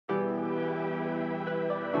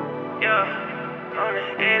Yeah, on the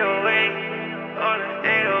 808, on the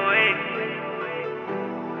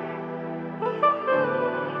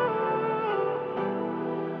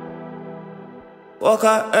 808. Woke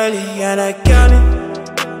up early and I counted.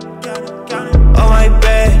 Oh my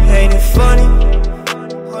bed, ain't it funny?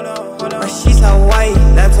 My sheets are white,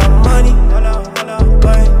 that's our money.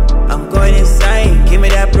 I'm going insane, give me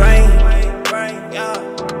that brain.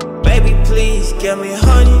 Baby, please give me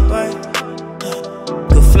honey.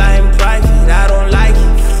 Could fly in private, I don't like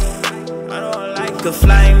it. Could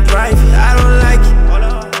fly in private, I don't like it.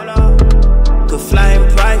 Could fly in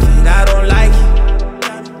private, I don't like it.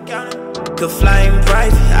 Could fly in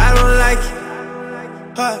private, I don't like it.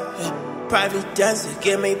 Private dancer,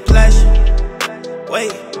 give me pleasure.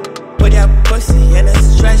 Wait, put that pussy in a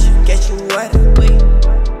stretcher, get you wetter. Wait,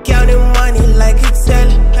 counting money like a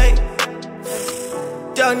teller. Hey,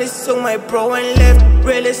 done this to my bro and left.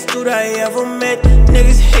 Realest dude I ever met.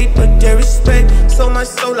 Niggas hate but they respect. Sold my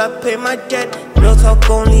soul, I pay my debt. Real talk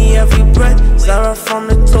only every breath. Zara from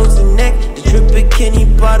the toes to neck. The drip bikini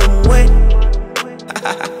bottom wet.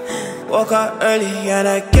 Woke up early and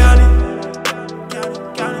I counted.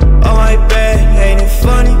 Oh my bed, ain't it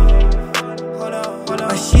funny?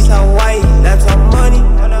 My sheets are white, that's our money.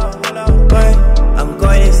 But I'm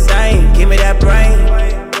going insane, give me that brain.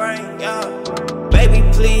 Baby,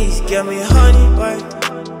 please give me honey.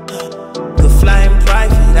 Could fly in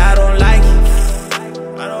private, I don't like it.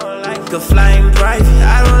 Could fly in private,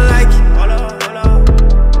 I don't like it.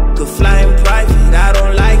 Could fly in private, I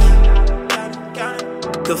don't like it.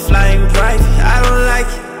 Could fly in private, I don't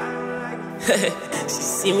like it. She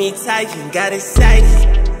see me typing, got excited.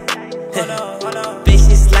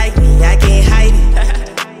 Bitches like me, I can't hide it.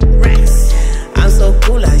 I'm so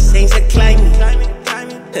cool, I change the climate.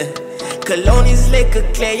 Cologne is liquor,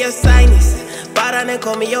 clear your sinus. Bow down and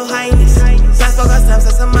call me your highness. Fast forward times,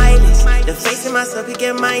 that's a mileage. The face in myself, you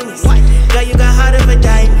get minus. Girl, you got heart of a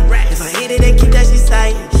diamond. If I hit it, then keep that shit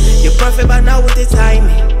silent. You're perfect, but not with the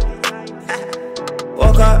timing.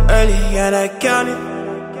 Woke up early and I counted.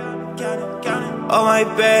 Oh my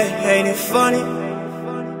bed, ain't it funny?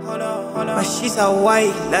 My sheets are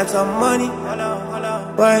white, that's our money.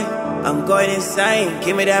 But I'm going insane,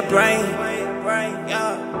 give me that brain.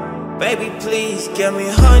 Baby, please give me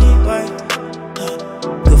honey.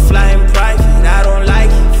 Could fly in private, I don't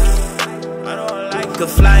like it. Could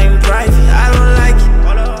fly in private, I don't like it.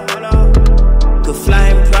 Could fly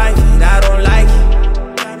in private, I don't like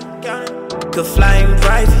it. Could fly in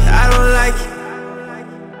private, I don't like it.